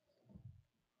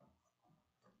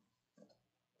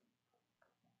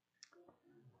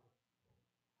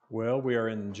Well, we are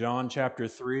in John chapter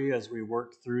 3 as we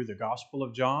work through the Gospel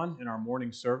of John in our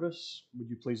morning service. Would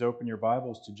you please open your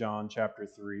Bibles to John chapter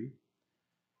 3?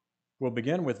 We'll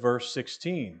begin with verse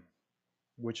 16,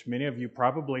 which many of you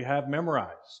probably have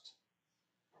memorized.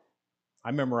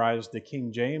 I memorized the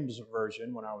King James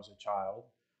Version when I was a child.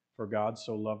 For God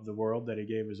so loved the world that he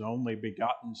gave his only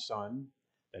begotten Son,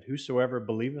 that whosoever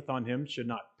believeth on him should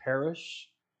not perish,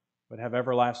 but have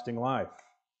everlasting life.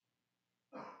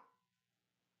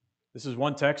 This is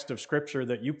one text of Scripture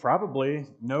that you probably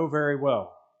know very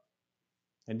well.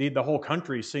 Indeed, the whole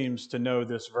country seems to know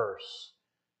this verse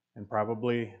and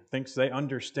probably thinks they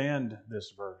understand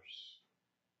this verse.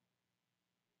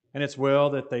 And it's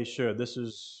well that they should. This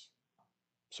is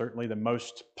certainly the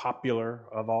most popular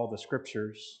of all the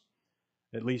Scriptures,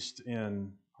 at least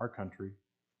in our country.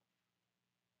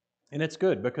 And it's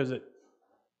good because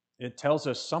it tells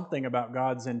us something about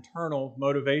God's internal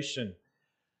motivation.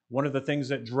 One of the things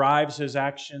that drives his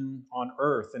action on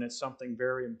earth, and it's something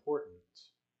very important.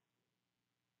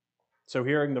 So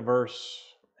hearing the verse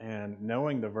and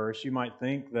knowing the verse, you might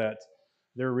think that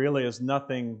there really is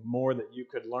nothing more that you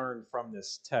could learn from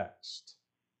this text,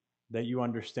 that you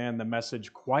understand the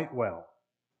message quite well.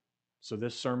 So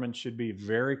this sermon should be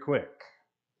very quick.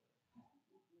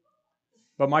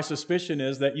 But my suspicion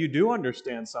is that you do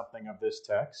understand something of this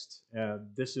text.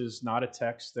 This is not a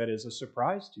text that is a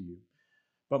surprise to you.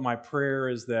 But my prayer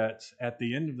is that at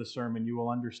the end of the sermon, you will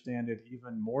understand it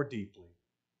even more deeply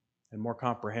and more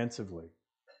comprehensively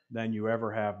than you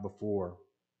ever have before.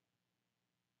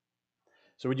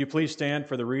 So would you please stand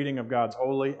for the reading of God's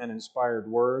holy and inspired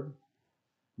word?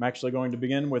 I'm actually going to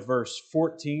begin with verse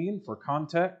 14 for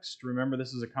context. Remember,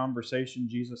 this is a conversation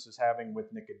Jesus is having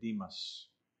with Nicodemus.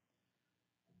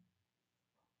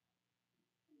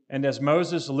 And as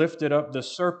Moses lifted up the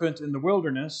serpent in the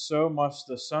wilderness, so must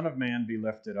the Son of Man be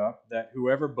lifted up, that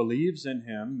whoever believes in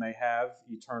him may have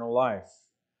eternal life.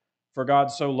 For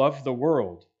God so loved the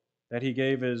world that he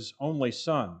gave his only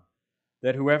Son,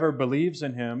 that whoever believes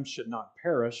in him should not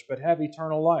perish, but have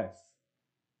eternal life.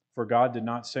 For God did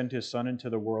not send his Son into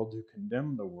the world to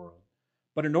condemn the world,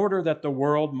 but in order that the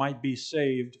world might be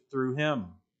saved through him.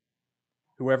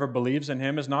 Whoever believes in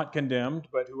him is not condemned,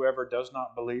 but whoever does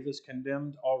not believe is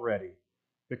condemned already,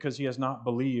 because he has not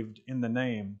believed in the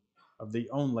name of the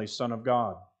only Son of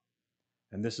God.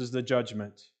 And this is the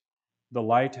judgment. The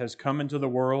light has come into the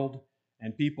world,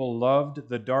 and people loved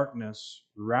the darkness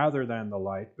rather than the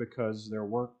light, because their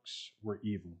works were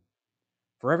evil.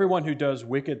 For everyone who does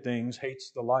wicked things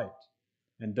hates the light,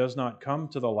 and does not come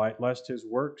to the light, lest his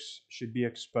works should be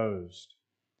exposed.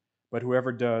 But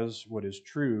whoever does what is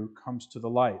true comes to the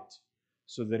light,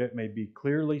 so that it may be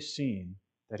clearly seen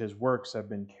that his works have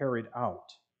been carried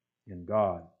out in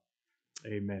God.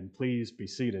 Amen. Please be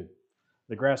seated.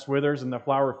 The grass withers and the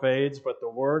flower fades, but the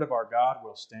word of our God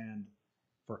will stand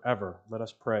forever. Let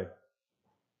us pray.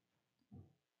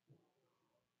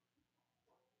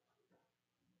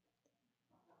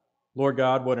 Lord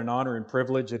God, what an honor and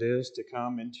privilege it is to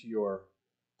come into your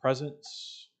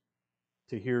presence,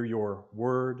 to hear your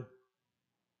word.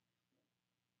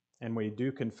 And we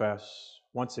do confess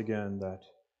once again that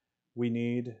we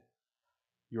need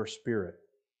your Spirit.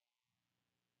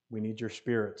 We need your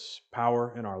Spirit's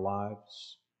power in our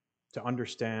lives to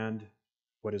understand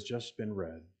what has just been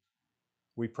read.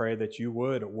 We pray that you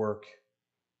would work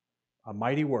a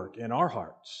mighty work in our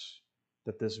hearts,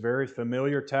 that this very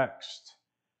familiar text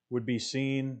would be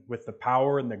seen with the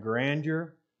power and the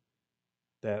grandeur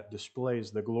that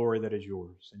displays the glory that is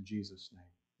yours. In Jesus'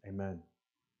 name, amen.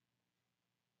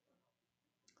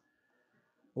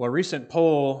 Well, a recent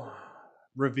poll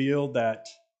revealed that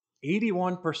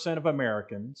 81% of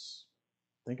Americans,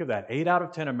 think of that, 8 out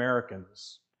of 10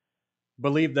 Americans,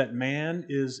 believe that man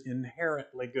is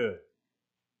inherently good.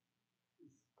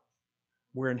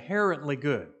 We're inherently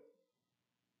good.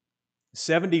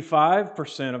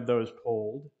 75% of those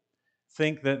polled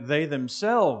think that they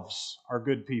themselves are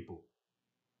good people.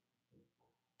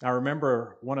 I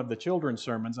remember one of the children's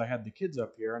sermons, I had the kids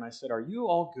up here, and I said, "Are you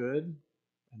all good?"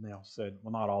 And they all said,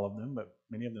 well, not all of them, but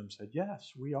many of them said,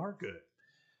 "Yes, we are good."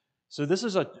 So this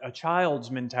is a child's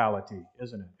mentality,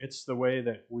 isn't it? It's the way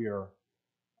that we are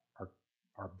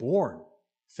born,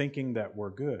 thinking that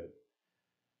we're good.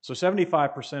 So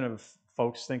 75% of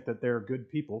folks think that they're good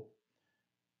people.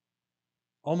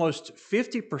 Almost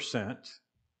 50%,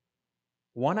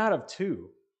 1 out of 2,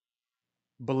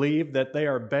 believe that they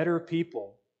are better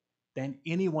people than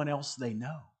anyone else they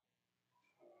know.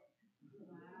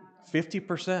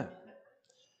 50%.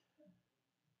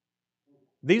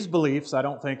 These beliefs, I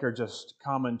don't think, are just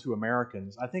common to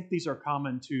Americans. I think these are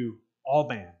common to all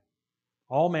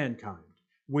mankind.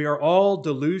 We are all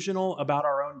delusional about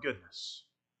our own goodness.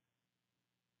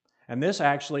 And this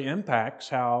actually impacts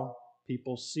how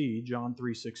people see John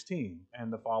 3:16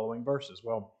 and the following verses.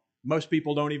 Well, most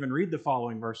people don't even read the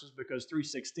following verses because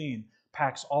 3:16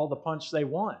 packs all the punch they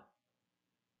want.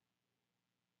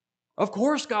 Of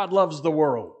course God loves the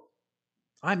world.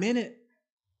 I'm in it.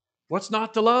 What's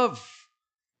not to love?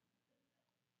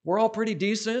 We're all pretty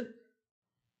decent.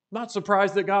 Not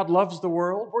surprised that God loves the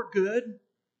world. We're good.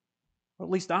 Or at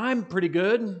least I'm pretty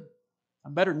good.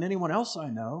 I'm better than anyone else I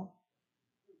know.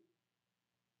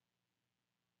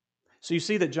 So you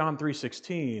see that John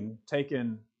 3:16,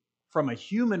 taken from a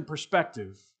human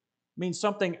perspective, means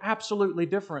something absolutely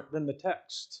different than the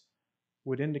text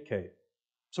would indicate.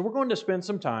 So we're going to spend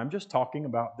some time just talking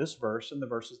about this verse and the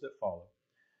verses that follow.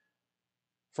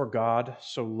 For God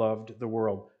so loved the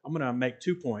world. I'm going to make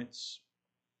 2 points.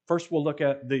 First, we'll look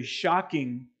at the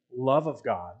shocking love of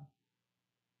God.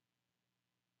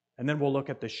 And then we'll look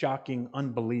at the shocking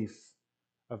unbelief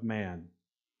of man.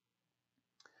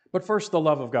 But first, the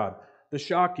love of God. The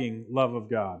shocking love of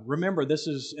God. Remember, this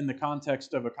is in the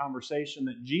context of a conversation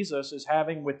that Jesus is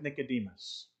having with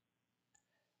Nicodemus.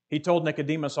 He told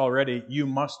Nicodemus already, you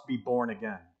must be born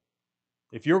again.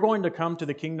 If you're going to come to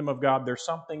the kingdom of God, there's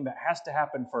something that has to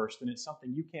happen first, and it's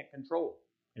something you can't control.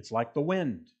 It's like the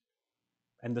wind.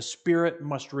 And the Spirit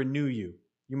must renew you.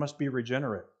 You must be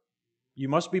regenerate. You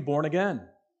must be born again.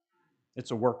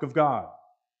 It's a work of God.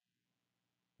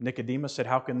 Nicodemus said,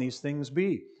 how can these things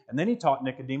be? And then he taught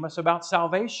Nicodemus about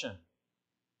salvation.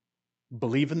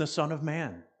 Believe in the Son of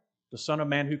Man, the Son of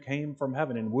Man who came from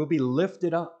heaven and will be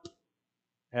lifted up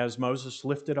as Moses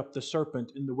lifted up the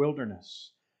serpent in the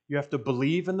wilderness. You have to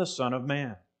believe in the Son of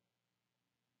Man.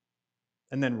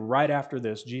 And then right after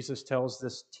this, Jesus tells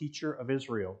this teacher of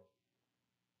Israel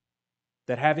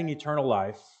that having eternal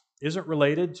life isn't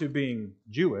related to being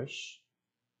Jewish.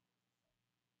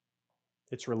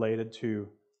 It's related to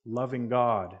loving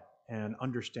God and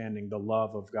understanding the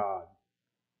love of God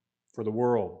for the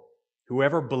world.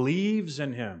 Whoever believes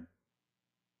in Him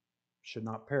should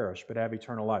not perish, but have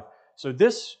eternal life. So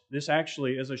this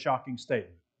actually is a shocking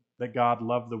statement, that God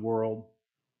loved the world,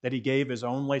 that He gave His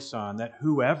only Son, that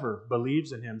whoever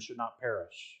believes in Him should not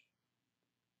perish,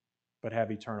 but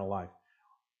have eternal life.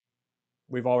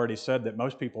 We've already said that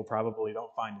most people probably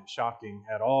don't find it shocking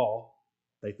at all.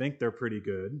 They think they're pretty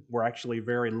good. We're actually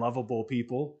very lovable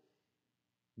people.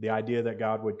 The idea that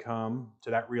God would come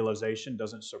to that realization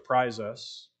doesn't surprise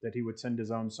us, that He would send His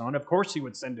own Son. Of course He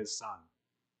would send His Son.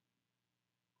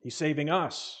 He's saving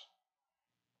us.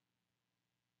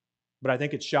 But I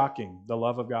think it's shocking. The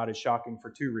love of God is shocking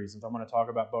for 2 reasons. I'm going to talk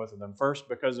about both of them. First,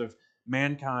 because of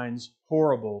mankind's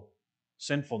horrible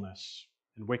sinfulness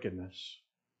and wickedness.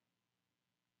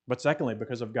 But secondly,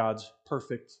 because of God's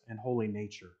perfect and holy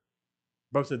nature.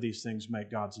 Both of these things make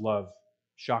God's love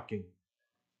shocking.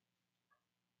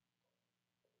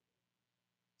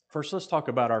 First, let's talk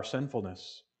about our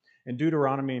sinfulness. In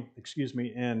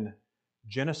in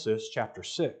Genesis chapter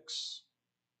 6,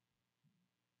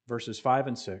 verses 5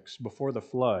 and 6, before the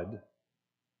flood,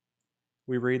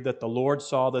 we read that the Lord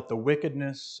saw that the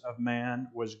wickedness of man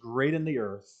was great in the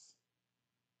earth,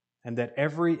 and that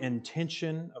every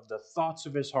intention of the thoughts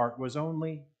of his heart was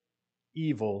only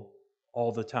evil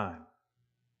all the time.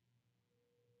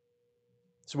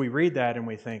 So we read that and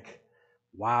we think,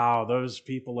 wow, those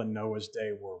people in Noah's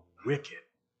day were wicked.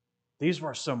 These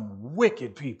were some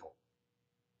wicked people.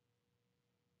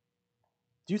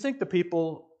 Do you think the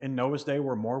people in Noah's day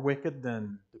were more wicked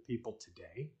than the people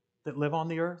today that live on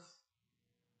the earth?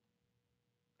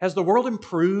 Has the world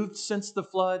improved since the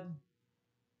flood?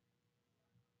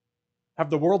 Have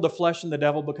the world, the flesh, and the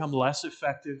devil become less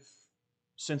effective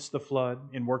since the flood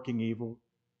in working evil?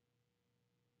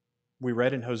 We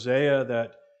read in Hosea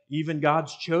that even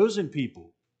God's chosen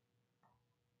people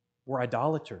were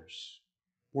idolaters,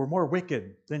 were more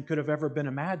wicked than could have ever been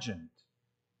imagined.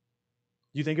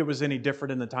 Do you think it was any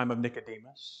different in the time of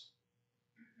Nicodemus?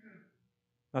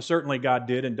 Now, certainly God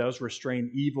did and does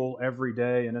restrain evil every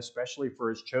day, and especially for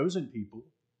His chosen people.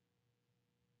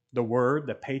 The Word,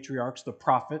 the patriarchs, the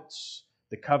prophets,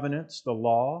 the covenants, the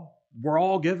law, were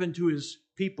all given to His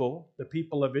people, the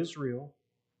people of Israel.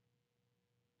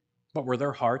 But were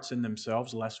their hearts in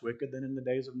themselves less wicked than in the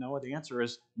days of Noah? The answer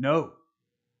is no.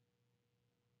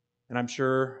 And I'm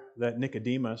sure that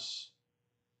Nicodemus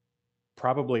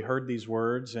probably heard these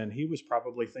words, and he was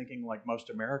probably thinking like most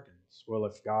Americans, well,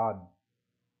 if God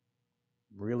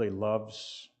really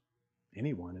loves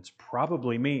anyone, it's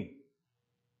probably me.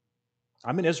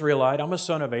 I'm an Israelite. I'm a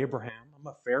son of Abraham. I'm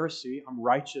a Pharisee. I'm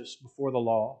righteous before the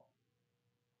law.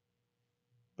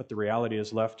 But the reality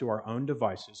is, left to our own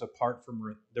devices, apart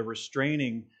from the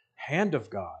restraining hand of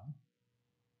God,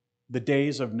 the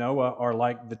days of Noah are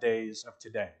like the days of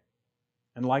today,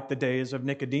 and like the days of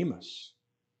Nicodemus.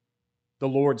 The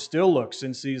Lord still looks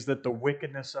and sees that the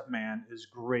wickedness of man is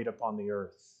great upon the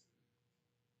earth.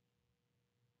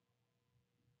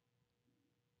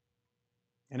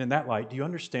 And in that light, do you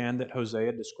understand that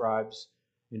Hosea describes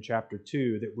in chapter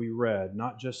 2 that we read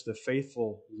not just the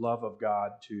faithful love of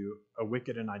God to a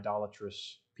wicked and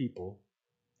idolatrous people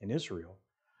in Israel,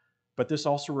 but this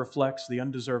also reflects the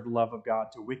undeserved love of God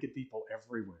to wicked people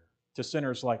everywhere, to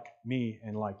sinners like me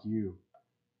and like you.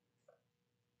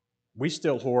 We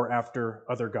still whore after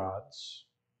other gods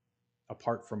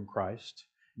apart from Christ.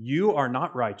 You are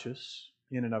not righteous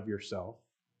in and of yourself.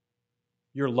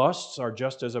 Your lusts are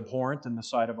just as abhorrent in the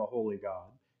sight of a holy God.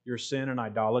 Your sin and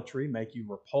idolatry make you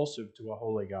repulsive to a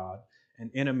holy God, an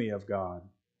enemy of God,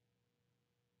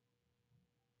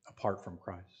 apart from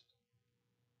Christ.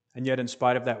 And yet, in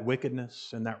spite of that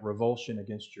wickedness and that revulsion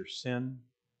against your sin,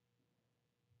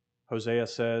 Hosea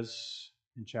says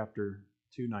in chapter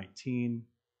 2:19,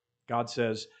 God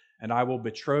says, "And I will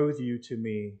betroth you to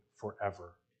me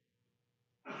forever.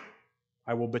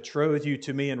 I will betroth you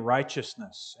to me in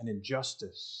righteousness and in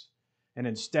justice and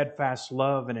in steadfast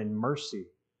love and in mercy.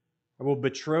 I will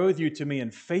betroth you to me in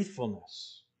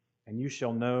faithfulness, and you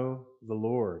shall know the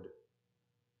Lord.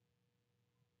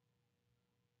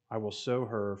 I will sow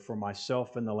her for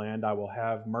myself in the land. I will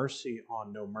have mercy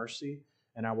on no mercy,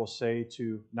 and I will say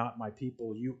to not my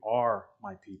people, you are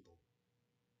my people.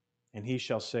 And he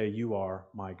shall say, you are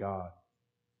my God."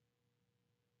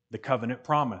 The covenant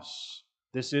promise.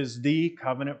 This is the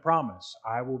covenant promise.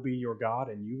 I will be your God,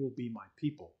 and you will be my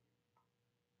people.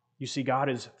 You see, God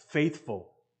is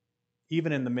faithful,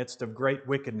 even in the midst of great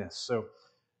wickedness. So,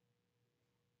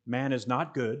 man is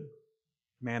not good.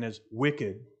 Man is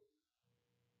wicked.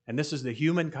 And this is the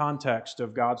human context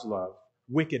of God's love,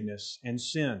 wickedness and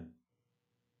sin.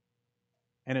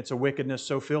 And it's a wickedness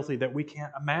so filthy that we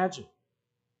can't imagine.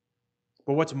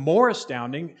 But what's more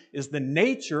astounding is the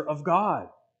nature of God,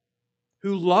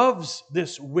 who loves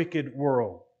this wicked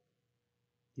world.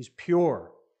 He's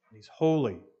pure, He's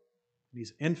holy,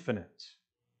 He's infinite.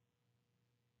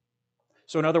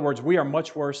 So in other words, we are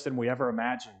much worse than we ever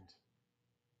imagined.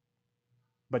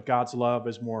 But God's love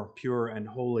is more pure and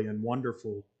holy and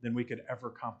wonderful than we could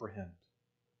ever comprehend.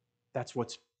 That's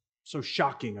what's so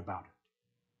shocking about it.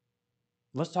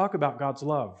 Let's talk about God's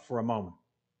love for a moment.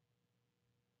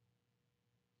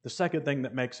 The second thing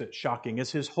that makes it shocking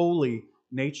is His holy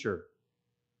nature.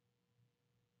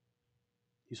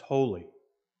 He's holy.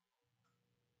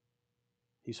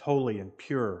 He's holy and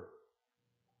pure.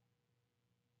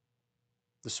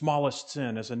 The smallest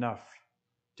sin is enough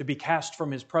to be cast from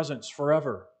His presence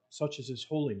forever. Such is His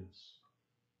holiness.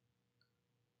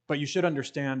 But you should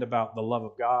understand about the love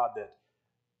of God that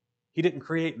He didn't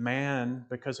create man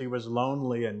because He was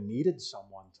lonely and needed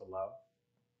someone to love.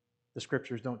 The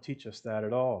Scriptures don't teach us that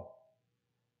at all.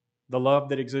 The love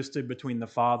that existed between the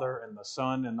Father and the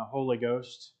Son and the Holy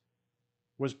Ghost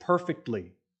was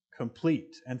perfectly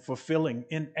complete and fulfilling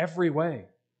in every way.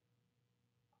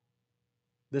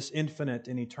 This infinite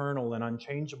and eternal and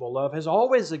unchangeable love has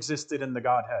always existed in the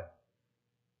Godhead.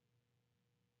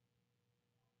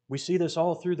 We see this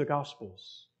all through the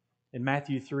Gospels. In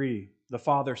Matthew 3, the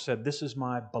Father said, "This is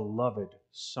my beloved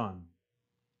Son,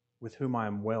 with whom I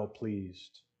am well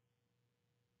pleased."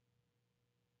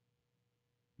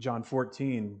 John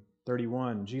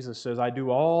 14:31, Jesus says, "I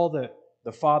do all that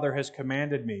the Father has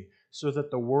commanded me, so that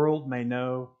the world may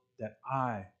know that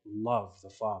I love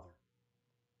the Father."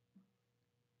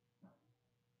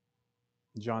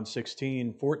 John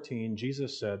 16:14,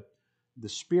 Jesus said, "The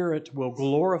Spirit will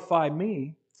glorify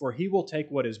me, for He will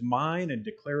take what is mine and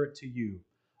declare it to you.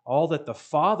 All that the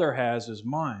Father has is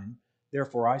mine.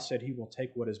 Therefore I said He will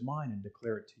take what is mine and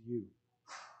declare it to you."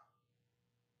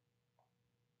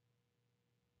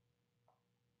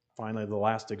 Finally, the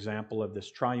last example of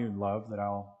this triune love that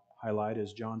I'll highlight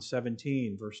is John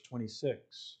 17, verse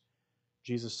 26.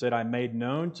 Jesus said, "I made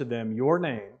known to them your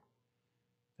name,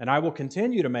 and I will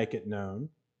continue to make it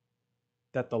known,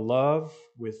 that the love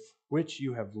with which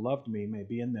you have loved me may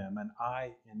be in them, and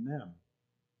I in them."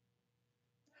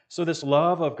 So this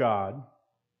love of God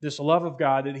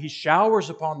that He showers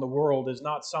upon the world is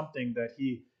not something that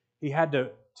He had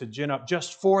to gin up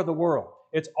just for the world.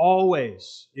 It's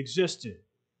always existed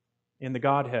in the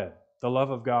Godhead, the love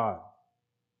of God.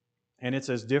 And it's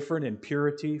as different in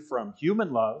purity from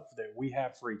human love that we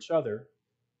have for each other.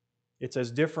 It's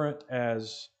as different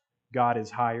as God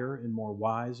is higher and more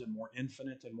wise and more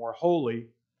infinite and more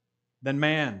holy than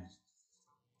man.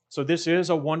 So this is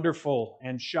a wonderful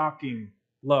and shocking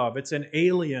love. It's an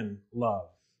alien love.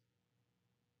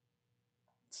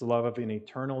 It's the love of an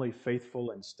eternally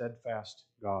faithful and steadfast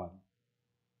God.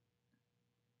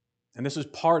 And this is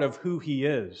part of who He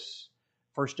is.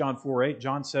 1 John 4:8,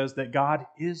 John says that God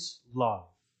is love.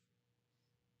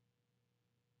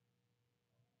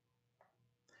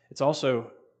 It's also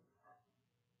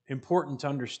important to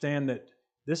understand that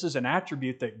this is an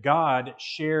attribute that God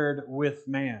shared with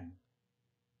man.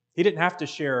 He didn't have to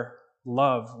share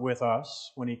love with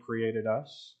us when He created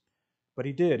us, but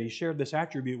He did. He shared this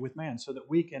attribute with man so that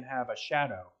we can have a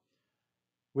shadow.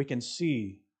 We can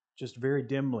see just very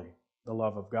dimly the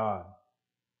love of God.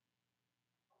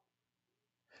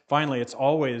 Finally, it's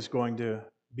always going to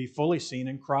be fully seen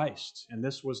in Christ, and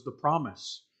this was the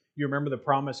promise. You remember the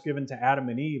promise given to Adam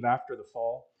and Eve after the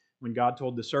fall, when God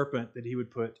told the serpent that He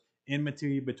would put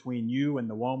enmity between you and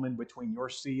the woman, between your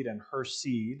seed and her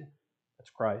seed. That's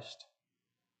Christ.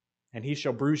 And he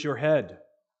shall bruise your head,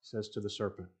 says to the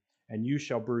serpent, and you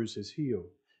shall bruise his heel.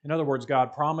 In other words,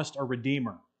 God promised a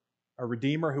redeemer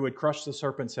who would crush the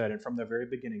serpent's head. And from the very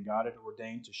beginning, God had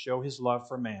ordained to show His love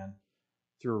for man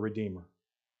through a redeemer.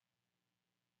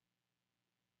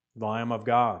 The Lamb of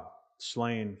God,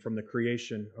 slain from the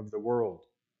creation of the world.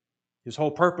 His whole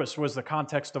purpose was the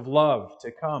context of love, to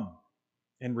come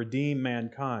and redeem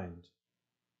mankind.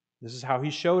 This is how He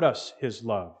showed us His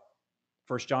love.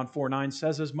 1 John 4:9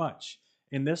 says as much.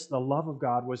 In this, the love of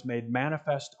God was made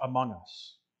manifest among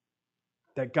us,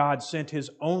 that God sent His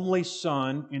only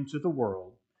Son into the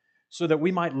world so that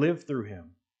we might live through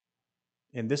Him.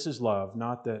 And this is love,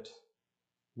 not that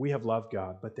we have loved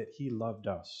God, but that He loved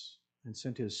us and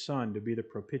sent His Son to be the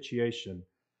propitiation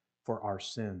for our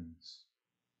sins.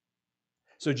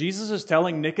 So Jesus is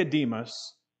telling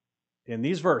Nicodemus in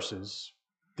these verses,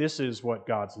 this is what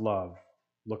God's love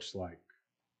looks like.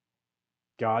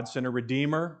 God sent a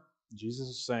Redeemer. Jesus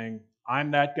is saying, I'm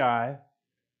that guy.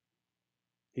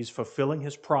 He's fulfilling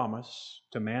His promise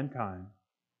to mankind.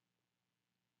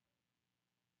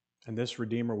 And this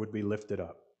Redeemer would be lifted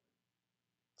up.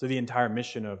 So the entire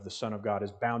mission of the Son of God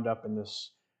is bound up in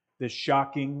this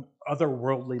shocking,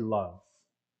 otherworldly love.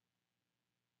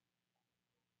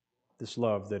 This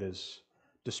love that is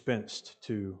dispensed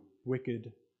to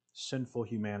wicked, sinful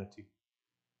humanity.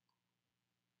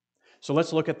 So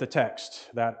let's look at the text.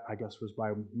 That, I guess, was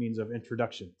by means of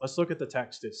introduction. Let's look at the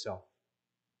text itself.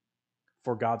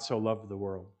 For God so loved the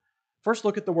world. First,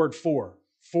 look at the word for.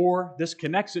 For, this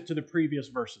connects it to the previous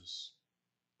verses.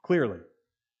 Clearly.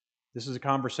 This is a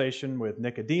conversation with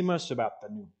Nicodemus about the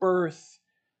new birth,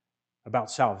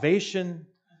 about salvation.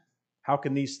 How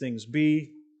can these things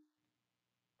be?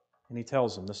 And he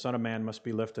tells him, the Son of Man must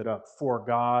be lifted up. For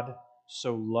God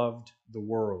so loved the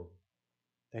world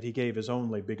that He gave His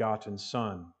only begotten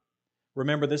Son.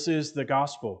 Remember, this is the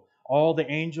gospel. All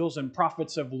the angels and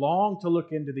prophets have longed to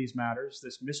look into these matters,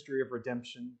 this mystery of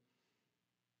redemption,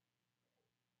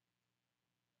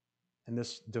 and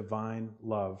this divine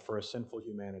love for a sinful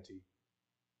humanity.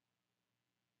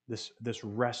 This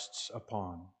rests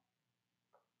upon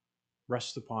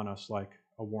us like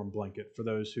a warm blanket for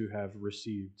those who have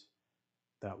received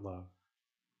that love.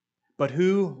 But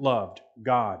who loved?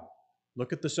 God.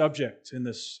 Look at the subject in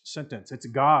this sentence. It's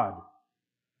God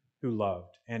who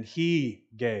loved, and He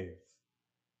gave.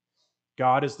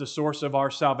 God is the source of our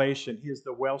salvation. He is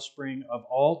the wellspring of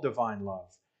all divine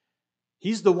love.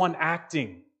 He's the one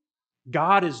acting.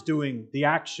 God is doing the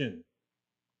action.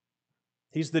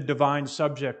 He's the divine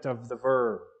subject of the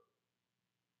verb.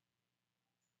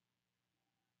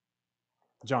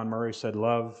 John Murray said,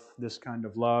 love, this kind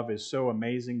of love, is so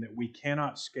amazing that we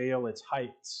cannot scale its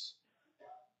heights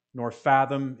nor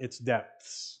fathom its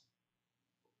depths.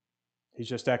 He's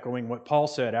just echoing what Paul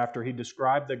said after he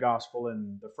described the gospel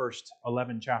in the first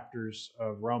 11 chapters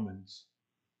of Romans.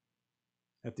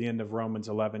 At the end of Romans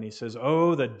 11, he says,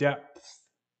 oh, the depth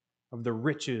of the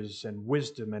riches and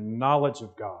wisdom and knowledge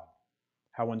of God.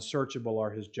 How unsearchable are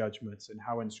His judgments and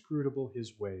how inscrutable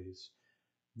His ways.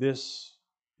 This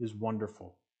is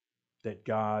wonderful, that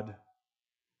God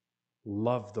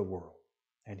loved the world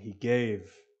and He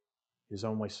gave His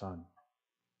only Son,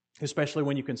 especially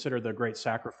when you consider the great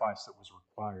sacrifice that was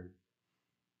required.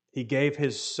 He gave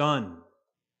His Son.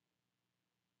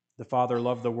 The Father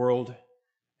loved the world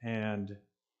and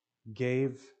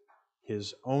gave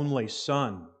His only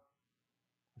Son.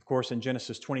 Of course, in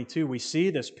Genesis 22, we see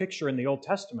this picture in the Old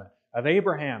Testament of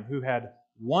Abraham, who had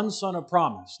one son of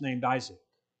promise named Isaac.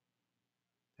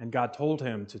 And God told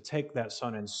him to take that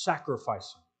son and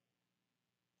sacrifice him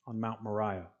on Mount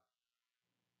Moriah.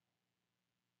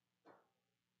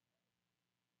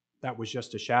 That was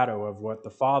just a shadow of what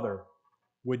the Father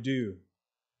would do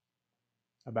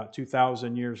about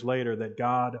 2,000 years later, that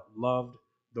God loved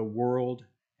the world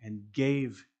and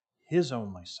gave His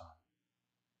only Son.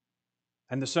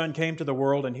 And the Son came to the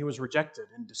world and He was rejected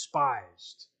and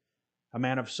despised, a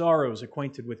man of sorrows,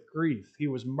 acquainted with grief. He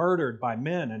was murdered by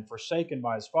men and forsaken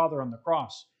by His Father on the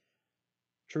cross.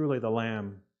 Truly the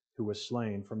Lamb who was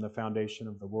slain from the foundation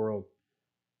of the world.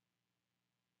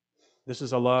 This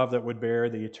is a love that would bear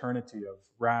the eternity of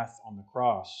wrath on the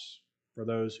cross for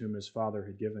those whom His Father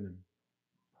had given Him.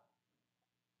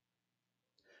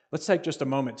 Let's take just a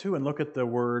moment, too, and look at the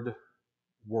word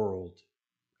world.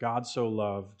 God so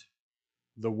loved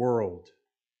the world.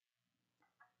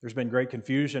 There's been great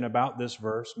confusion about this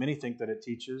verse. Many think that it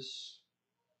teaches,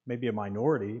 maybe a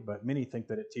minority, but many think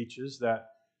that it teaches that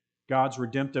God's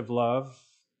redemptive love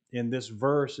in this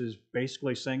verse is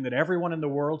basically saying that everyone in the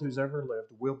world who's ever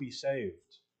lived will be saved.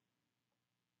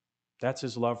 That's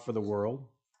His love for the world.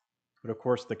 But of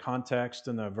course, the context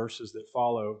and the verses that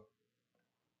follow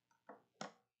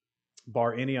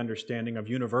bar any understanding of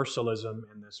universalism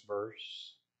in this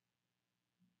verse.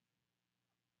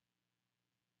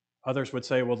 Others would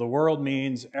say, well, the world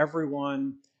means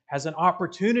everyone has an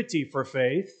opportunity for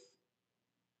faith.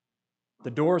 The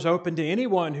door's open to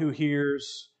anyone who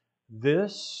hears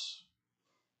this,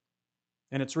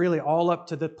 and it's really all up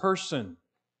to the person.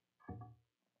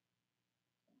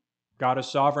 God is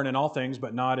sovereign in all things,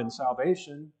 but not in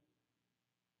salvation.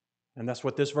 And that's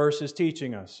what this verse is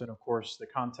teaching us. And of course, the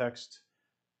context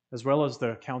as well as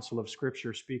the counsel of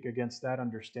Scripture speak against that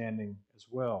understanding as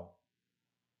well.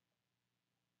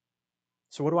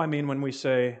 So what do I mean when we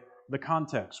say the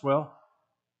context? Well,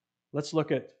 let's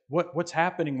look at what's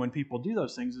happening when people do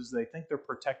those things is they think they're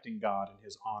protecting God and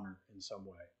His honor in some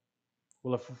way.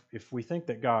 Well, if we think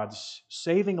that God's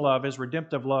saving love, His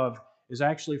redemptive love, is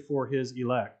actually for His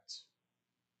elect,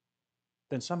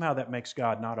 then somehow that makes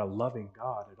God not a loving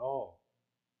God at all.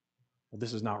 Well,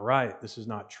 this is not right. This is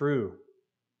not true.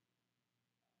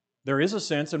 There is a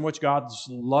sense in which God's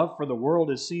love for the world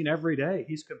is seen every day.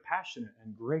 He's compassionate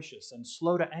and gracious and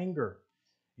slow to anger.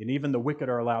 And even the wicked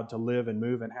are allowed to live and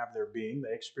move and have their being.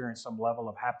 They experience some level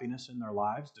of happiness in their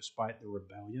lives despite their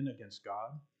rebellion against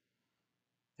God.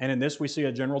 And in this we see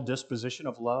a general disposition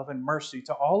of love and mercy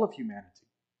to all of humanity.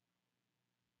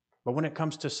 But when it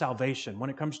comes to salvation,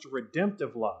 when it comes to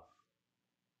redemptive love,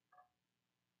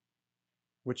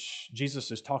 which Jesus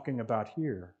is talking about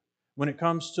here, when it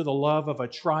comes to the love of a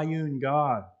triune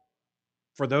God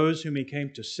for those whom He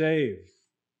came to save,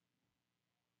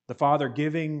 the Father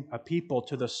giving a people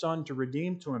to the Son to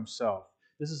redeem to Himself,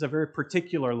 this is a very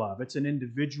particular love. It's an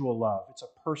individual love. It's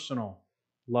a personal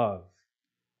love.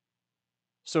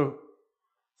 So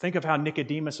think of how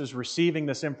Nicodemus is receiving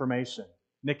this information.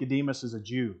 Nicodemus is a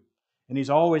Jew, and he's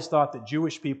always thought that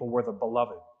Jewish people were the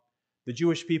beloved. The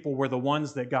Jewish people were the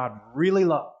ones that God really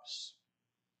loves.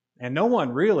 And no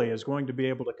one really is going to be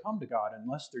able to come to God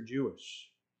unless they're Jewish.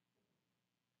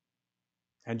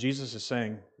 And Jesus is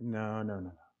saying,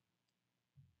 no.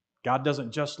 God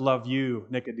doesn't just love you,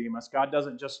 Nicodemus. God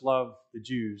doesn't just love the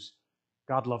Jews.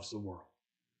 God loves the world.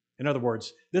 In other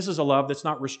words, this is a love that's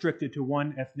not restricted to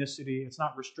one ethnicity. It's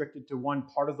not restricted to one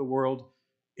part of the world.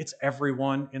 It's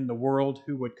everyone in the world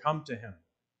who would come to Him.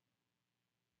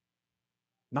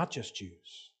 Not just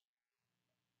Jews.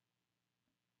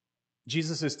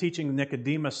 Jesus is teaching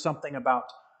Nicodemus something about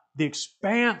the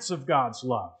expanse of God's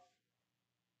love.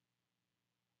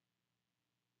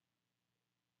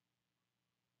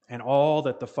 And all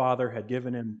that the Father had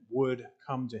given Him would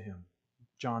come to Him.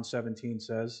 John 17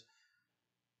 says.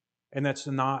 And that's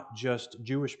not just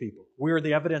Jewish people. We are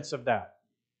the evidence of that.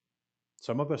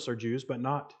 Some of us are Jews, but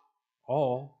not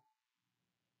all.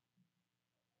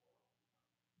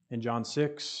 In John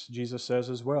 6, Jesus says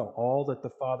as well, all that the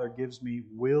Father gives me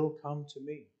will come to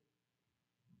me.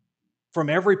 From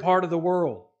every part of the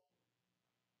world.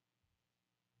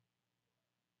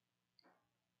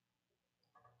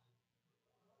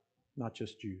 Not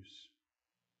just Jews.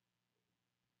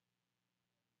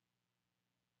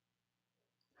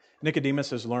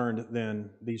 Nicodemus has learned then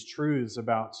these truths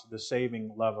about the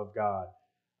saving love of God.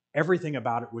 Everything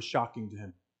about it was shocking to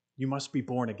him. You must be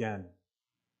born again.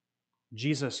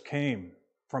 Jesus came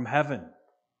from heaven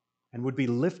and would be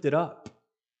lifted up.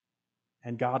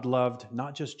 And God loved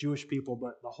not just Jewish people,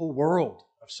 but the whole world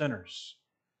of sinners.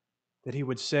 That He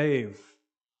would save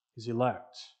His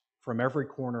elect from every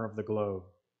corner of the globe.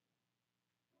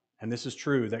 And this is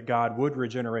true, that God would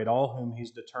regenerate all whom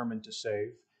He's determined to save.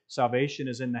 Salvation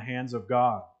is in the hands of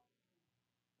God.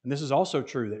 And this is also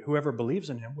true, that whoever believes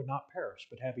in Him would not perish,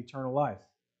 but have eternal life.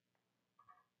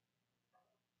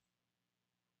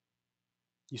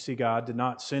 You see, God did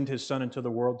not send His Son into the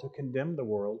world to condemn the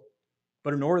world,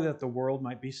 but in order that the world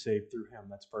might be saved through Him.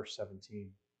 That's verse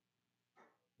 17.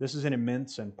 This is an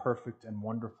immense and perfect and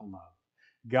wonderful love.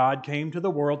 God came to the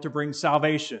world to bring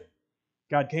salvation.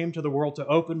 God came to the world to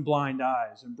open blind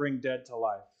eyes and bring dead to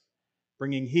life,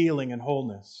 bringing healing and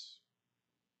wholeness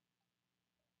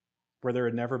where there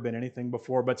had never been anything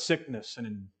before but sickness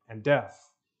and death.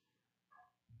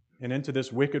 And into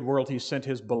this wicked world He sent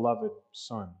His beloved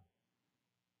Son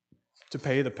to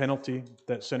pay the penalty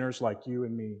that sinners like you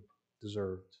and me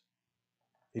deserved.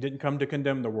 He didn't come to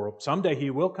condemn the world. Someday He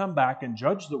will come back and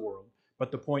judge the world. But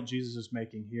the point Jesus is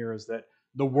making here is that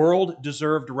the world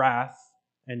deserved wrath,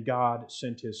 and God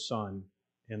sent His Son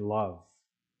in love.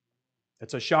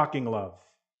 It's a shocking love.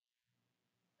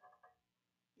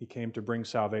 He came to bring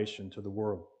salvation to the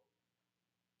world.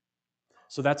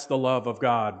 So that's the love of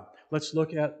God. Let's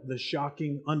look at the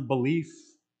shocking unbelief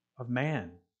of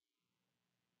man.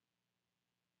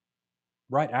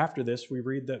 Right after this, we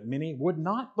read that many would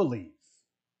not believe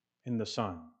in the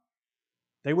Son.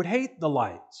 They would hate the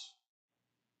light.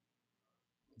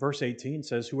 Verse 18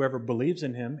 says, whoever believes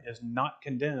in Him is not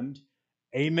condemned.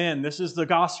 Amen. This is the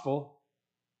gospel.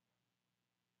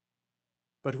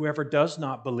 But whoever does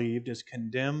not believe is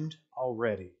condemned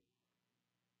already.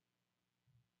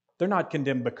 They're not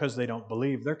condemned because they don't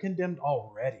believe. They're condemned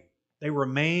already. They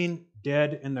remain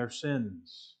dead in their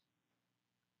sins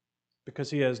because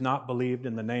he has not believed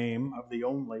in the name of the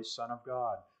only Son of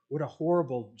God. What a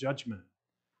horrible judgment.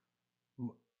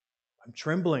 I'm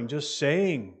trembling just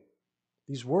saying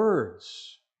these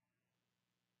words.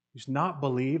 He's not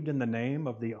believed in the name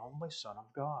of the only Son of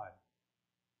God.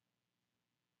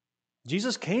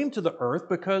 Jesus came to the earth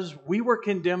because we were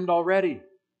condemned already.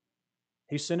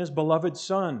 He sent His beloved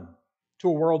Son to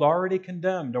a world already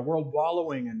condemned, a world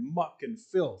wallowing in muck and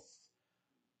filth,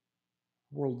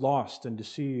 a world lost and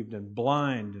deceived and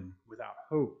blind and without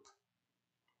hope.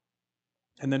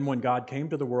 And then when God came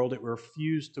to the world, it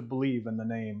refused to believe in the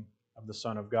name of the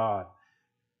Son of God.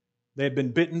 They had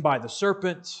been bitten by the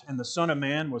serpent, and the Son of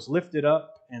Man was lifted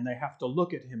up, and they have to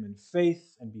look at Him in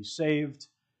faith and be saved,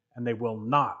 and they will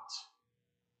not.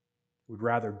 Would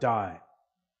rather die.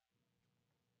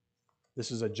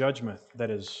 This is a judgment that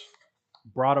is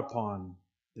brought upon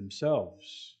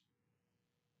themselves.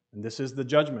 And this is the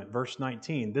judgment, verse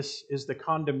 19. This is the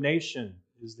condemnation,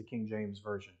 is the King James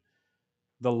Version.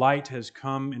 The light has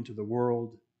come into the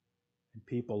world, and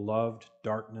people loved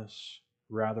darkness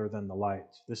rather than the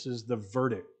light. This is the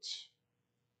verdict.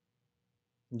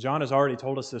 And John has already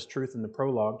told us this truth in the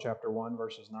prologue, chapter 1,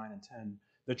 verses 9 and 10.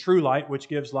 The true light, which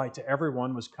gives light to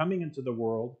everyone, was coming into the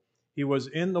world. He was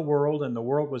in the world, and the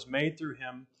world was made through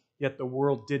Him, yet the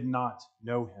world did not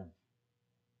know Him.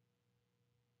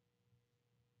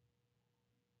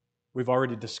 We've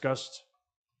already discussed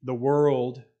the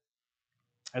world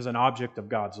as an object of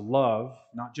God's love,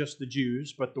 not just the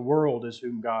Jews, but the world is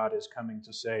whom God is coming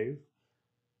to save.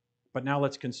 But now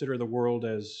let's consider the world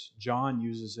as John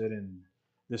uses it in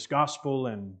this gospel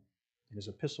and in his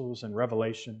epistles and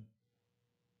Revelation.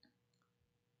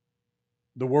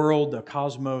 The world, the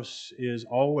cosmos, is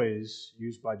always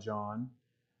used by John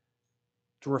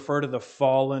to refer to the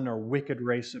fallen or wicked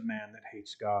race of man that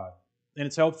hates God. And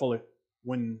it's helpful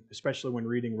especially when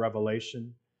reading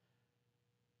Revelation.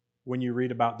 When you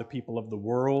read about the people of the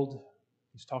world,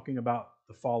 he's talking about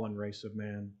the fallen race of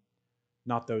man,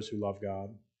 not those who love God.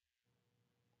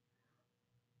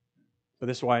 But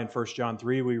this is why in 1 John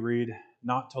 3 we read,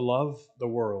 not to love the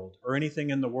world or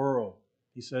anything in the world.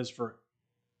 He says, for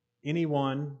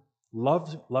anyone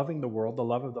loving the world, the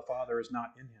love of the Father is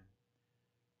not in him.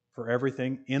 For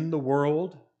everything in the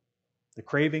world, the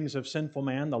cravings of sinful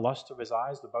man, the lust of his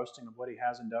eyes, the boasting of what he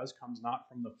has and does, comes not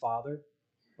from the Father,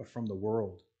 but from the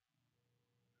world.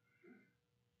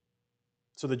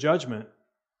 So the judgment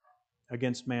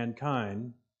against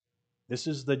mankind, this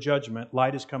is the judgment.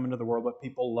 Light has come into the world, but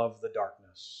people love the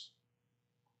darkness.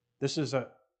 This is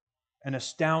an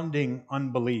astounding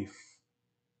unbelief.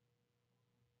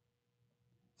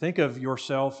 Think of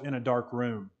yourself in a dark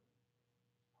room,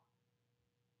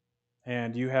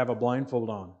 and you have a blindfold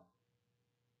on,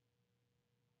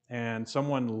 and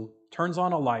someone turns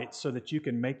on a light so that you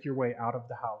can make your way out of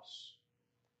the house.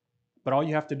 But all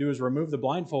you have to do is remove the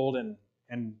blindfold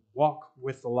and walk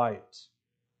with the light.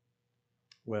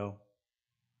 Well,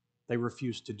 they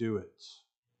refused to do it.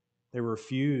 They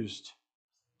refused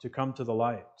to come to the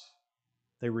light.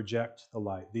 They reject the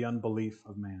light. The unbelief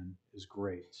of man is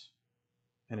great,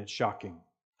 and it's shocking.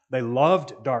 They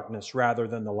loved darkness rather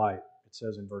than the light, it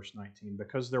says in verse 19,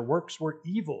 because their works were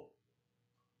evil.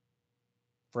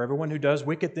 For everyone who does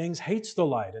wicked things hates the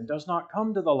light and does not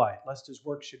come to the light, lest his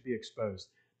work should be exposed.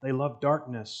 They love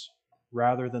darkness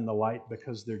rather than the light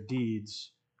because their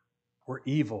deeds were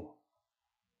evil.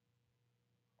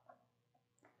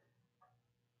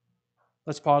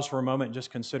 Let's pause for a moment and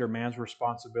just consider man's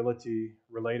responsibility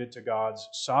related to God's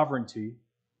sovereignty.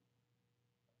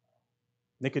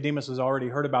 Nicodemus has already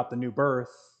heard about the new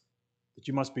birth, that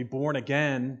you must be born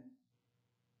again.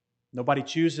 Nobody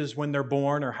chooses when they're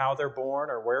born or how they're born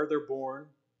or where they're born.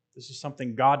 This is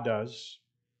something God does.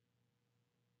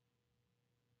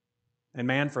 And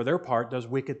man, for their part, does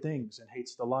wicked things and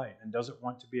hates the light and doesn't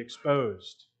want to be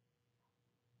exposed.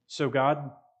 So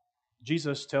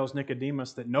Jesus tells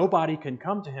Nicodemus that nobody can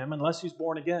come to him unless he's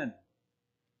born again.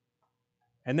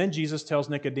 And then Jesus tells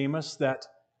Nicodemus that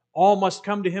all must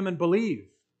come to him and believe.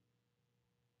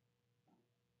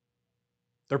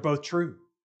 They're both true.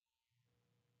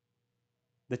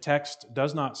 The text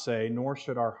does not say, nor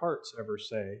should our hearts ever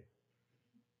say,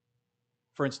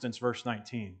 for instance, verse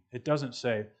 19. It doesn't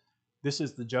say, this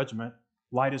is the judgment.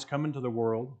 Light has come into the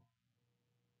world,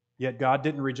 yet God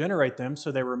didn't regenerate them,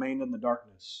 so they remained in the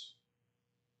darkness.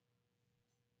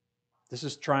 This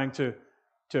is trying to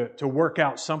work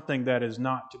out something that is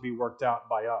not to be worked out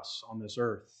by us on this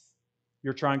earth.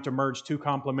 You're trying to merge two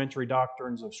complementary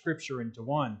doctrines of Scripture into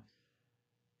one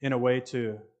in a way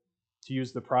to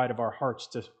use the pride of our hearts,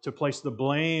 to place the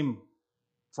blame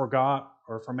for God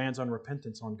or for man's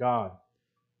unrepentance on God.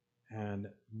 And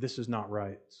this is not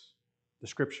right. The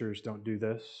Scriptures don't do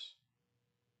this.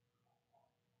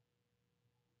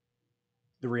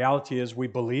 The reality is we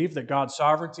believe that God's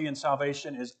sovereignty and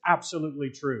salvation is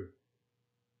absolutely true.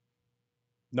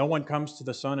 No one comes to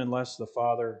the Son unless the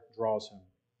Father draws him.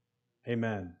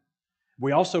 Amen.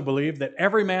 We also believe that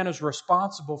every man is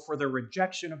responsible for the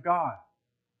rejection of God.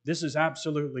 This is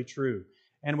absolutely true.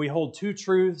 And we hold two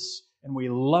truths and we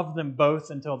love them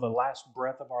both until the last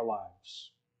breath of our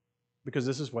lives. Because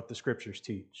this is what the Scriptures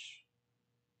teach.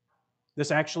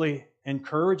 This actually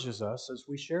encourages us as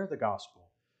we share the gospel.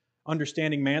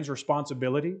 Understanding man's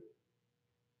responsibility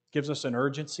gives us an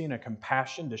urgency and a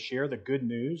compassion to share the good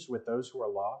news with those who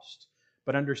are lost.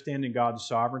 But understanding God's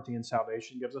sovereignty and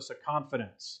salvation gives us a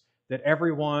confidence that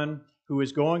everyone who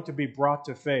is going to be brought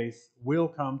to faith will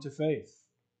come to faith.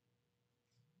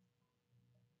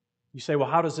 You say, well,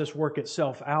 how does this work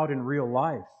itself out in real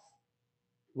life?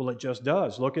 Well, it just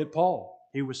does. Look at Paul.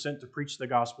 He was sent to preach the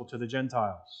gospel to the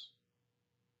Gentiles.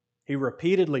 He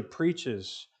repeatedly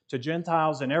preaches to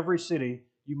Gentiles in every city,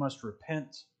 you must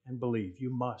repent and believe. You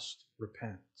must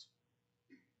repent.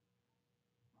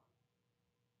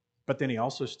 But then he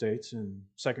also states in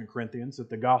 2 Corinthians that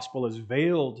the gospel is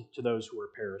veiled to those who are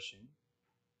perishing.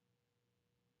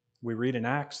 We read in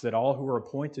Acts that all who were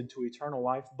appointed to eternal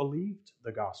life believed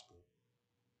the gospel.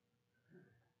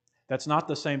 That's not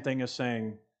the same thing as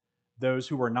saying those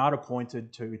who were not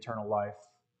appointed to eternal life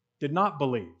did not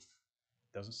believe.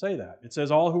 It doesn't say that. It says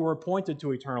all who were appointed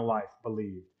to eternal life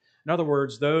believed. In other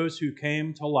words, those who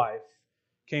came to life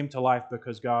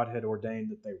because God had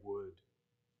ordained that they would.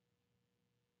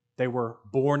 They were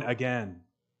born again,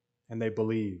 and they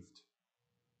believed.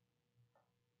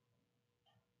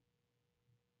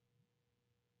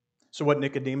 So what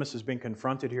Nicodemus has been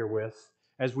confronted here with,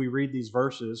 as we read these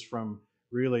verses from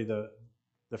really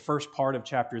the first part of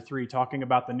chapter 3, talking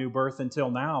about the new birth until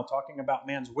now, talking about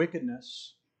man's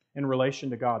wickedness in relation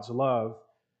to God's love,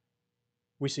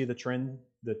 we see the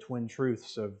twin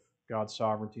truths of God's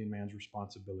sovereignty and man's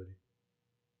responsibility.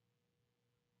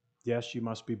 Yes, you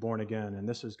must be born again, and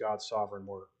this is God's sovereign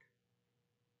work.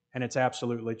 And it's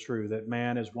absolutely true that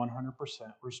man is 100%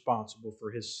 responsible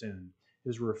for his sin,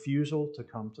 his refusal to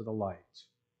come to the light.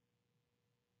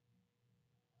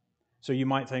 So you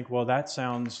might think, well, that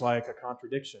sounds like a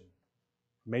contradiction.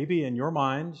 Maybe in your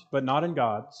mind, but not in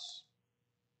God's.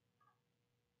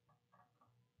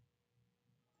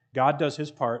 God does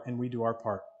His part and we do our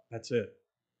part. That's it.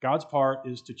 God's part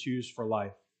is to choose for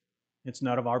life. It's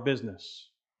none of our business.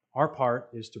 Our part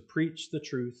is to preach the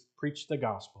truth, preach the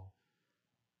gospel,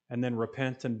 and then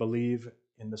repent and believe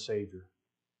in the Savior.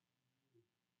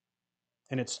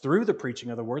 And it's through the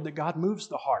preaching of the Word that God moves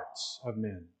the hearts of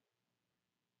men.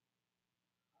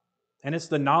 And it's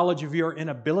the knowledge of your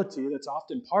inability that's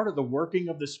often part of the working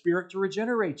of the Spirit to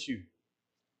regenerate you. Do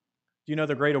you know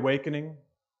the Great Awakening?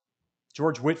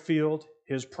 George Whitefield,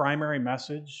 his primary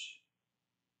message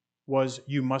was,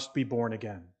 you must be born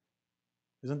again.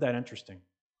 Isn't that interesting?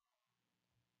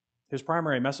 His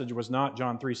primary message was not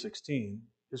John 3:16.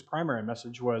 His primary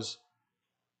message was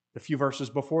the few verses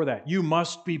before that. You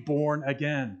must be born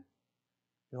again.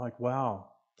 You're like,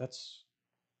 wow, that's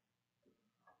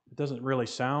It doesn't really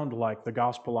sound like the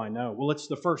gospel I know. Well, it's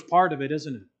the first part of it,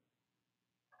 isn't it?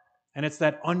 And it's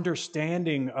that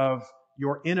understanding of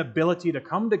your inability to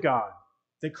come to God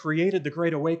that created the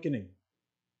Great Awakening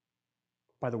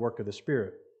by the work of the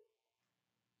Spirit.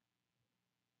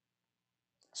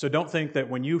 So don't think that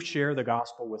when you share the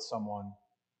gospel with someone,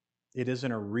 it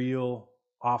isn't a real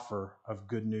offer of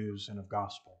good news and of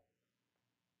gospel.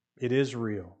 It is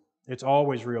real. It's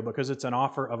always real because it's an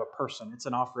offer of a person. It's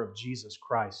an offer of Jesus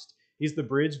Christ. He's the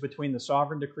bridge between the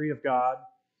sovereign decree of God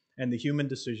and the human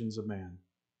decisions of man.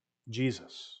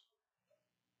 Jesus.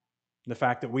 The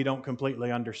fact that we don't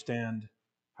completely understand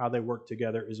how they work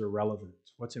together is irrelevant.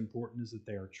 What's important is that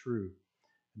they are true,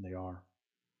 and they are.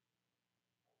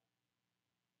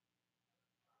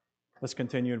 Let's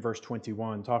continue in verse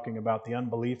 21, talking about the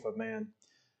unbelief of man.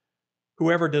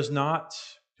 Whoever does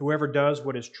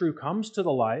what is true comes to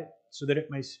the light, so that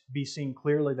it may be seen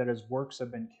clearly that his works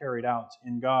have been carried out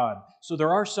in God. So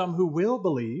there are some who will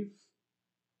believe.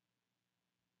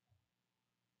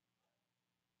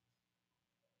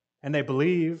 And they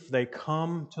believe, they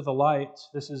come to the light.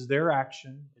 This is their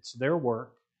action, it's their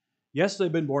work. Yes,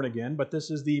 they've been born again, but this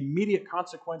is the immediate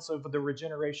consequence of the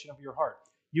regeneration of your heart.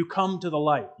 You come to the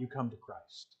light, you come to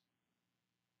Christ.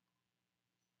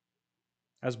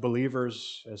 As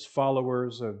believers, as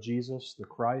followers of Jesus, the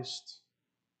Christ,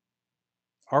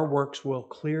 our works will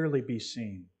clearly be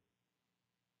seen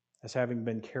as having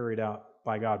been carried out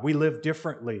by God. We live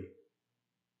differently.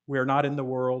 We are not in the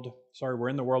world. We're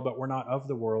in the world, but we're not of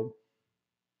the world.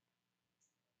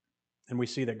 And we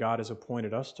see that God has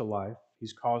appointed us to life.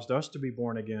 He's caused us to be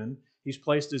born again. He's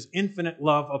placed His infinite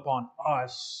love upon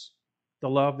us, the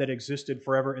love that existed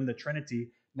forever in the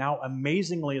Trinity, now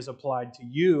amazingly is applied to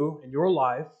you in your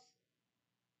life.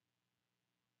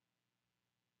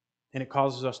 And it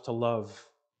causes us to love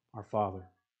our Father.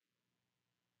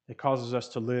 It causes us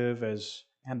to live as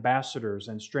ambassadors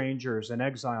and strangers and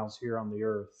exiles here on the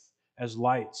earth, as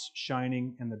lights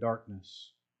shining in the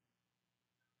darkness.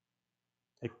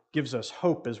 It gives us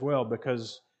hope as well,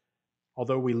 because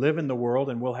although we live in the world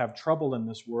and will have trouble in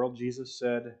this world, Jesus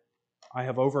said, I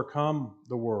have overcome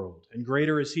the world, and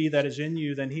greater is He that is in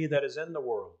you than he that is in the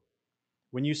world.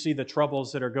 When you see the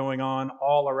troubles that are going on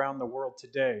all around the world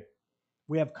today,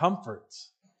 we have comfort.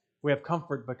 We have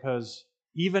comfort because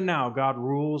even now God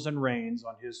rules and reigns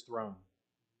on His throne.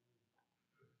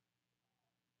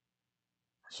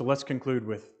 So let's conclude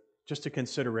with just a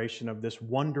consideration of this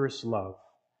wondrous love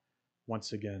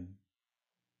once again.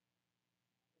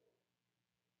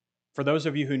 For those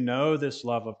of you who know this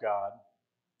love of God,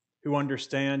 who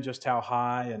understand just how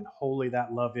high and holy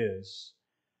that love is,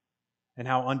 and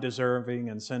how undeserving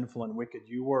and sinful and wicked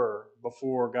you were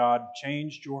before God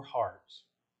changed your heart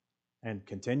and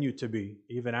continue to be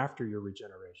even after your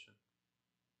regeneration,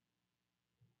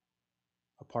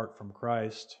 apart from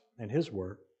Christ and His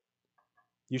work,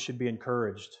 you should be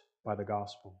encouraged by the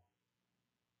gospel.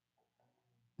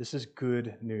 This is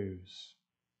good news.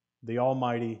 The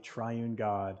Almighty Triune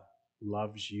God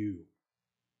loves you.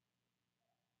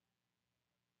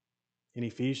 In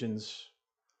Ephesians,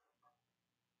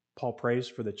 Paul prays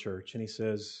for the church, and he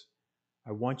says,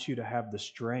 I want you to have the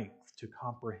strength to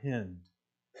comprehend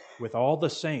with all the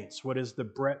saints what is the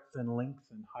breadth and length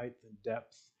and height and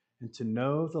depth, and to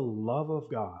know the love of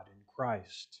God in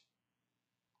Christ.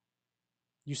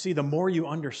 You see, the more you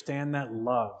understand that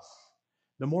love,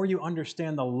 the more you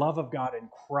understand the love of God in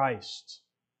Christ,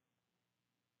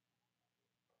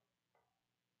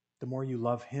 the more you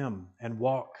love Him and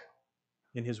walk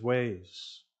in His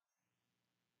ways.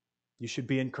 You should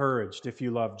be encouraged if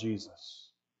you love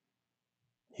Jesus.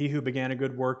 He who began a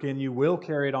good work in you will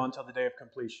carry it on till the day of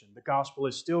completion. The gospel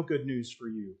is still good news for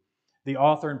you. The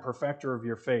author and perfecter of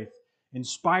your faith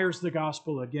inspires the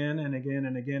gospel again and again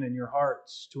and again in your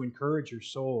hearts to encourage your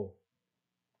soul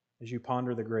as you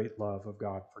ponder the great love of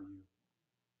God for you.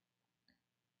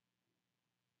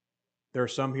 There are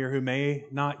some here who may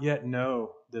not yet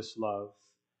know this love.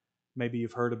 Maybe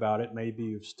you've heard about it, maybe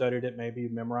you've studied it, maybe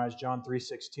you've memorized John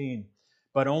 3:16.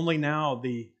 But only now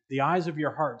the eyes of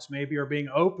your hearts maybe are being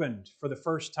opened for the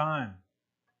first time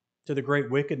to the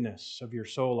great wickedness of your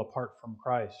soul apart from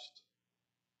Christ.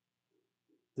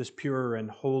 This pure and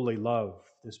holy love,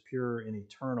 this pure and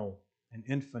eternal and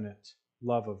infinite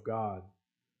love of God.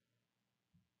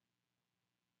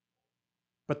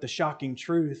 But the shocking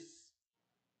truth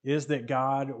is that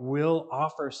God will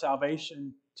offer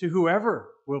salvation to whoever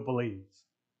will believe.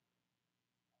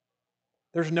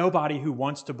 There's nobody who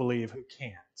wants to believe who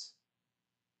can't,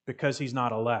 because he's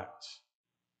not elect.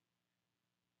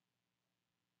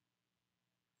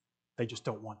 They just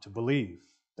don't want to believe.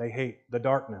 They hate the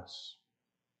darkness.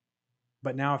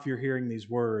 But now if you're hearing these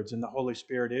words and the Holy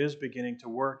Spirit is beginning to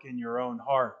work in your own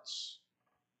hearts,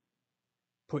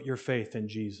 put your faith in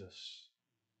Jesus.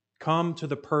 Come to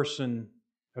the person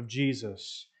of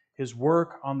Jesus. His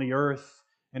work on the earth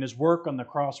and His work on the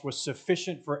cross was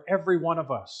sufficient for every one of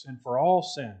us and for all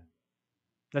sin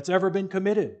that's ever been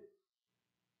committed.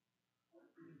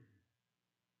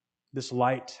 This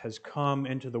light has come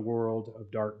into the world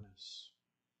of darkness,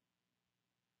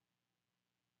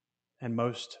 and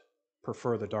most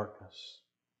prefer the darkness.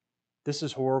 This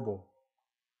is horrible.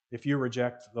 If you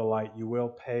reject the light, you will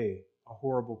pay a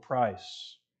horrible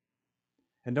price.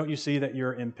 And don't you see that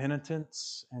your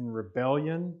impenitence and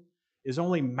rebellion is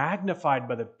only magnified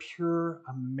by the pure,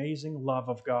 amazing love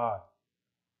of God?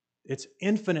 It's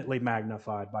infinitely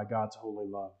magnified by God's holy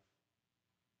love.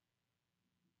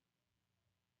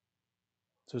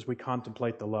 So as we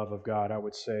contemplate the love of God, I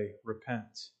would say,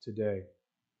 repent today,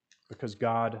 because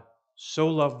God so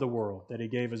loved the world that He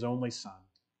gave His only Son,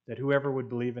 that whoever would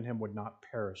believe in Him would not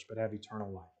perish but have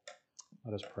eternal life.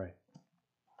 Let us pray.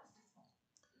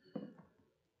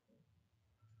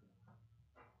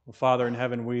 Well, Father in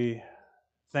heaven, we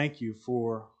thank You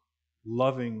for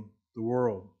loving the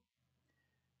world.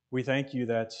 We thank You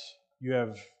that You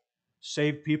have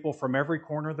saved people from every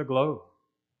corner of the globe.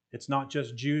 It's not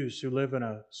just Jews who live in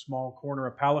a small corner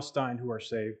of Palestine who are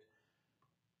saved,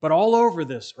 but all over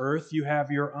this earth You have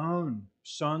Your own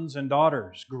sons and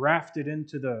daughters grafted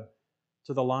into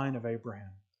the line of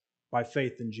Abraham by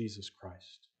faith in Jesus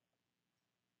Christ.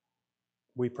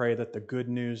 We pray that the good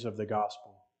news of the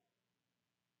gospel,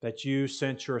 that You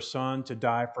sent Your Son to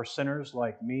die for sinners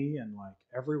like me and like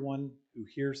everyone who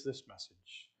hears this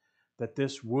message, that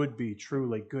this would be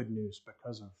truly good news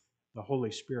because of the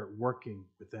Holy Spirit working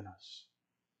within us.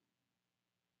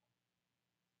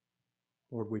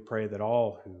 Lord, we pray that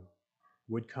all who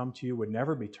would come to You would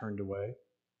never be turned away,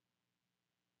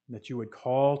 and that You would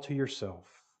call to Yourself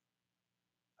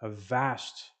a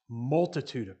vast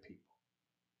multitude of people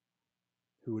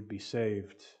who would be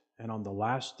saved, and on the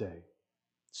last day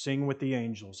sing with the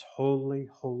angels, Holy,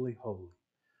 holy, holy,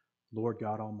 Lord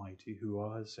God Almighty, who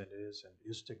was and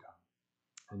is to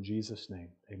come. In Jesus' name,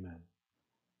 amen.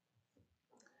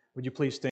 Would you please stand?